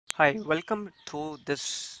Hi, welcome to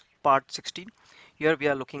this part 16. Here we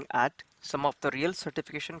are looking at some of the real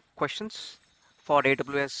certification questions for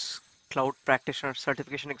AWS Cloud Practitioner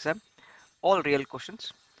certification exam. All real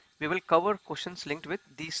questions. We will cover questions linked with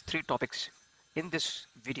these three topics in this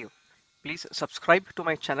video. Please subscribe to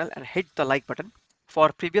my channel and hit the like button.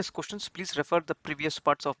 For previous questions, please refer the previous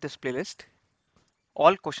parts of this playlist.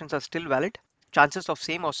 All questions are still valid. Chances of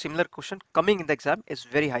same or similar question coming in the exam is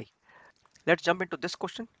very high. Let's jump into this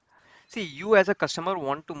question. See, you as a customer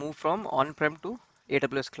want to move from on-prem to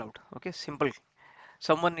AWS cloud. Okay, simple.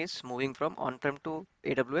 Someone is moving from on-prem to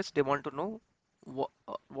AWS. They want to know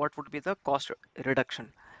what would be the cost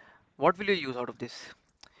reduction. What will you use out of this?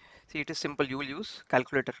 See, it is simple. You will use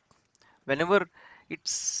calculator. Whenever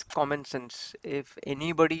it's common sense, if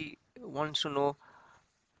anybody wants to know,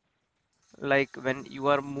 like when you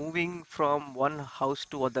are moving from one house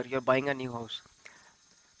to other, you're buying a new house.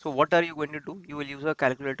 So what are you going to do? You will use a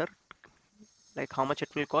calculator, like how much it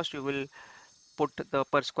will cost. You will put the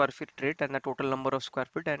per square feet rate and the total number of square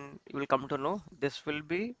feet, and you will come to know this will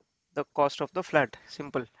be the cost of the flat.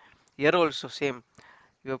 Simple. Here also same.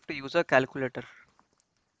 You have to use a calculator.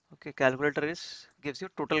 Okay, calculator is gives you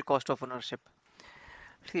total cost of ownership.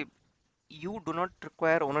 See, you do not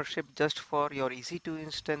require ownership just for your EC2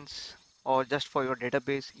 instance or just for your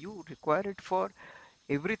database. You require it for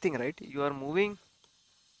everything, right? You are moving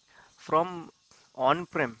from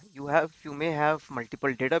on-prem. You may have multiple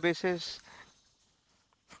databases,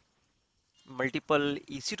 multiple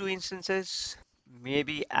EC2 instances,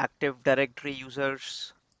 maybe Active Directory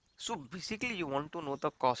users. So basically you want to know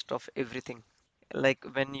the cost of everything. Like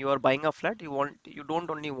when you are buying a flat, you don't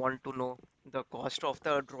only want to know the cost of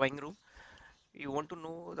the drawing room, you want to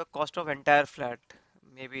know the cost of entire flat,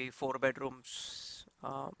 maybe four bedrooms,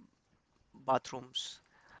 bathrooms,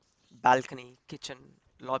 balcony, kitchen,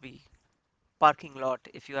 lobby, parking lot.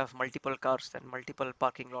 If you have multiple cars, then multiple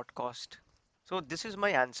parking lot cost. So this is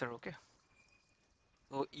my answer, okay?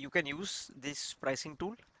 So you can use this pricing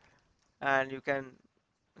tool and you can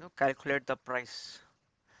calculate the price.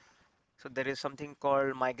 So there is something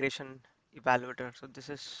called migration evaluator. So this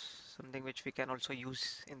is something which we can also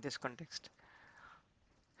use in this context.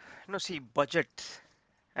 See, budget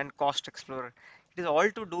and cost explorer. It is all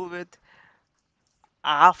to do with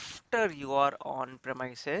after you are on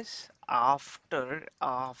premises, after,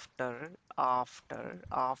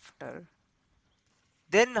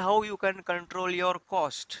 then how you can control your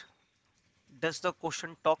cost. Does the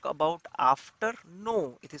question talk about after?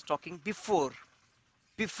 No, it is talking before,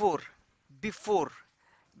 before,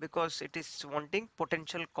 because it is wanting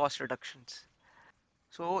potential cost reductions.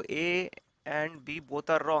 So A and B both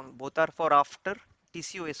are wrong. Both are for after.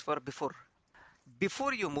 TCO is for before.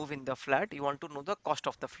 Before you move in the flat, you want to know the cost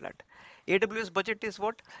of the flat. AWS budget is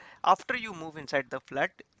what? After you move inside the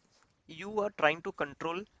flat, you are trying to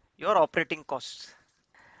control your operating costs.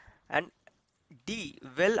 And D,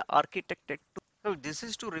 well architected. So this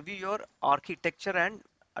is to review your architecture and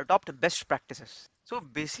adopt best practices. So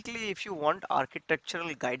basically, if you want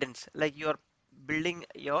architectural guidance, like you're building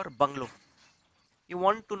your bungalow, you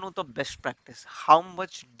want to know the best practice. How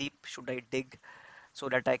much deep should I dig so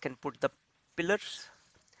that I can put the pillars?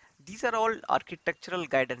 These are all architectural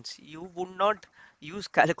guidance. You would not use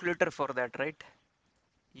calculator for that, right?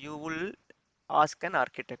 You will ask an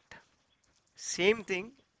architect. Same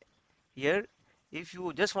thing here. If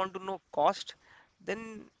you just want to know cost,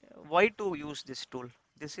 then why to use this tool?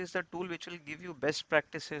 This is the tool which will give you best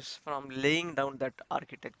practices from laying down that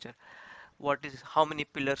architecture. What is how many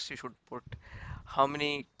pillars you should put, how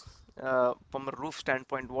many from a roof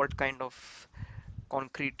standpoint, what kind of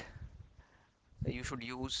concrete you should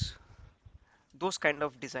use, those kind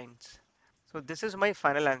of designs. So this is my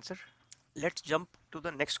final answer. Let's jump to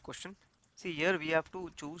the next question. See, here we have to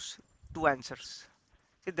choose two answers.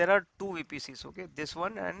 See, there are two VPCs, okay? This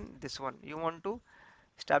one and this one. You want to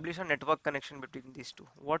establish a network connection between these two.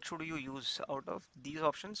 What should you use out of these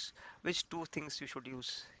options? Which two things you should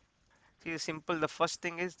use? See, simple. The first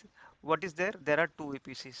thing is what is there? There are two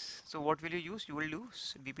VPCs. So what will you use? You will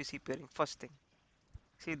use VPC pairing. First thing.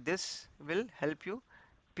 See, this will help you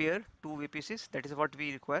pair two VPCs. That is what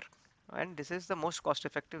we require. And this is the most cost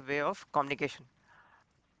effective way of communication.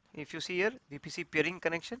 If you see here, VPC peering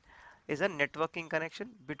connection is a networking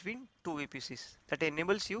connection between two VPCs that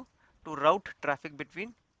enables you to route traffic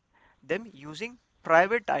between them using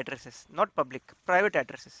private addresses, not public, private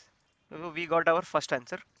addresses. So we got our first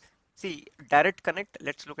answer. See, direct connect.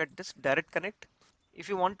 Let's look at this direct connect. If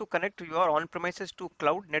you want to connect your on-premises to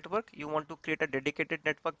cloud network, you want to create a dedicated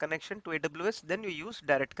network connection to AWS, then you use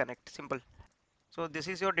direct connect. Simple. So this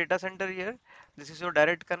is your data center here. This is your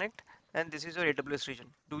direct connect. and this is your AWS region.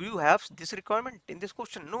 Do you have this requirement in this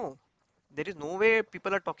question? No. There is no way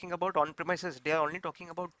people are talking about on-premises. They are only talking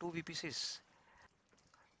about two VPCs.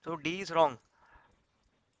 So D is wrong.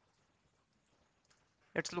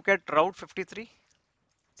 Let's look at Route 53.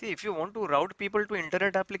 See, if you want to route people to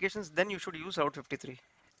internet applications, then you should use Route 53.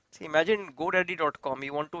 See, imagine GoDaddy.com.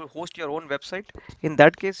 You want to host your own website. In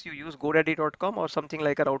that case, you use GoDaddy.com or something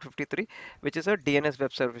like a Route 53, which is a DNS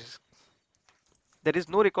web service. There is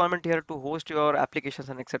no requirement here to host your applications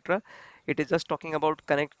and etc. It is just talking about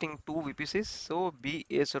connecting two VPCs. So B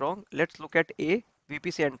is wrong. Let's look at A,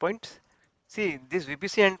 VPC endpoints. See, this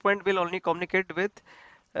VPC endpoint will only communicate with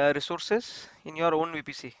resources in your own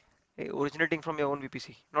VPC, originating from your own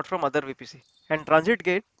VPC, not from other VPC. And transit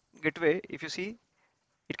gateway, if you see,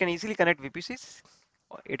 it can easily connect VPCs,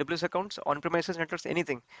 AWS accounts, on-premises networks,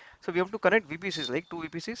 anything. So we have to connect VPCs, like two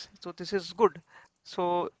VPCs. So this is good.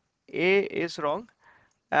 So A is wrong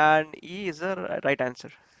and E is the right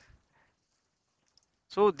answer.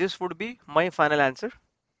 So this would be my final answer.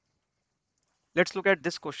 Let's look at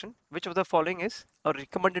this question. Which of the following is a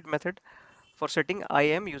recommended method for setting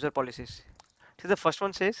IAM user policies? So the first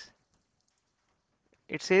one says,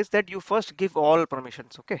 it says that you first give all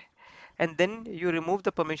permissions, okay? And then you remove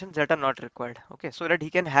the permissions that are not required, okay? So that he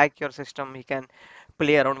can hack your system, he can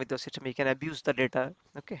play around with your system, he can abuse the data,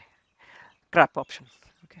 okay? Trap option,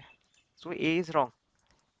 okay? So A is wrong.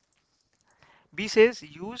 B says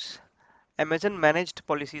use Amazon managed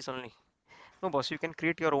policies only. No, boss, you can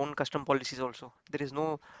create your own custom policies also. There is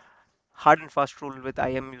no hard and fast rule with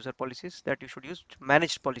IAM user policies that you should use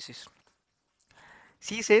managed policies.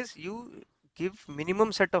 C says you give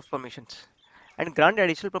minimum set of permissions and grant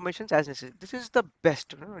additional permissions as necessary. This is the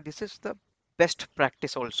best. This is the best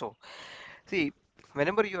practice also. See,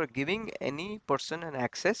 whenever you are giving any person an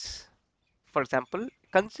access, for example,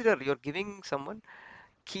 consider you're giving someone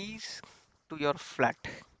keys to your flat.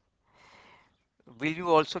 Will you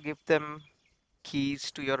also give them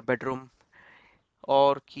keys to your bedroom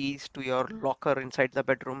or keys to your locker inside the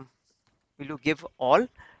bedroom? Will you give all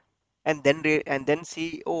and then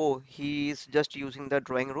see, oh, he is just using the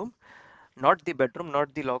drawing room, not the bedroom,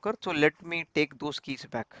 not the locker. So let me take those keys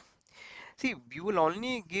back. See, you will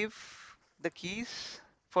only give the keys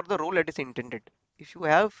for the role it is intended. If you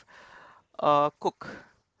have a cook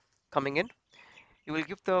coming in, you will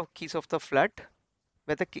give the keys of the flat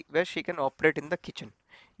where she can operate in the kitchen.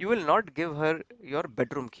 You will not give her your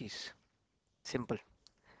bedroom keys. Simple.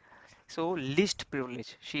 So least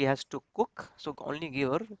privilege. She has to cook, so only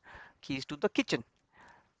give her keys to the kitchen.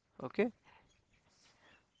 Okay.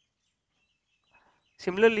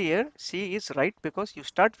 Similarly here, C is right because you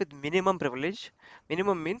start with minimum privilege.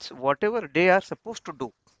 Minimum means whatever they are supposed to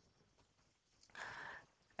do.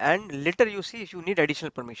 And later you see if you need additional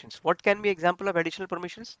permissions. What can be example of additional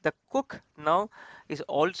permissions? The cook now is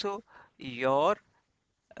also your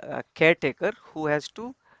caretaker who has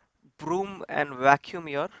to broom and vacuum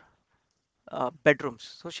your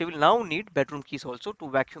bedrooms. So she will now need bedroom keys also to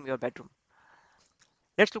vacuum your bedroom.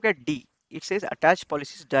 Let's look at D. It says attach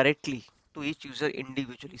policies directly to each user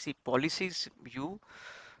individually. See, policies you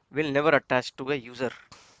will never attach to a user.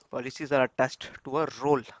 Policies are attached to a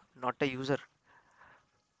role, not a user.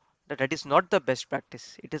 That is not the best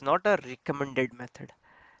practice. It is not a recommended method.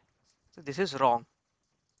 So this is wrong.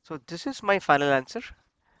 So this is my final answer.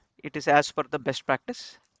 It is as per the best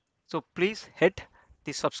practice. So please hit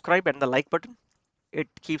the subscribe and the like button. It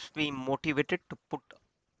keeps me motivated to put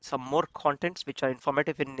some more contents which are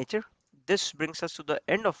informative in nature. This brings us to the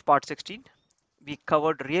end of part 16. We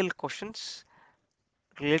covered real questions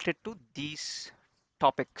related to these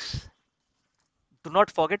topics. Do not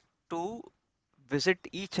forget to visit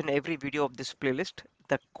each and every video of this playlist.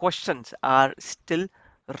 The questions are still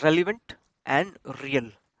relevant and real.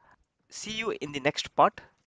 See you in the next part.